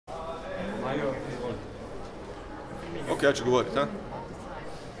Ok, ja ću govoriti, ha?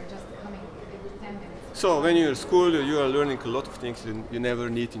 So when you're in school, you are learning a lot of things you never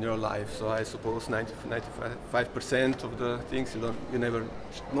need in your life. So I suppose 95% of the things you never.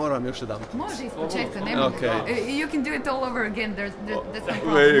 Moram još jedan put. Može ispočetka, nema. Okay. You can do it all over again. That's no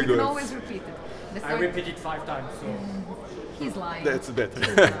problem. Very You good. can always repeat it. I repeat it 5 times. So. He's lying. That's better.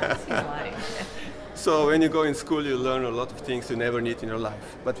 He's lying. So when you go in school, you learn a lot of things you never need in your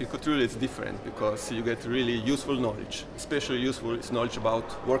life. But with COTRUGLI it's different because you get really useful knowledge. Especially useful is knowledge about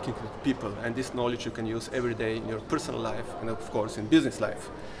working with people, and this knowledge you can use every day in your personal life and of course in business life.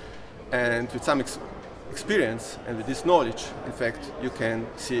 And with some experience and with this knowledge, in fact, you can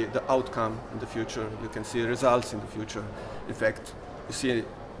see the outcome in the future. You can see results in the future. In fact, you see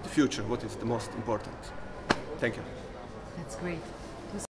the future, what is the most important. Thank you. That's great.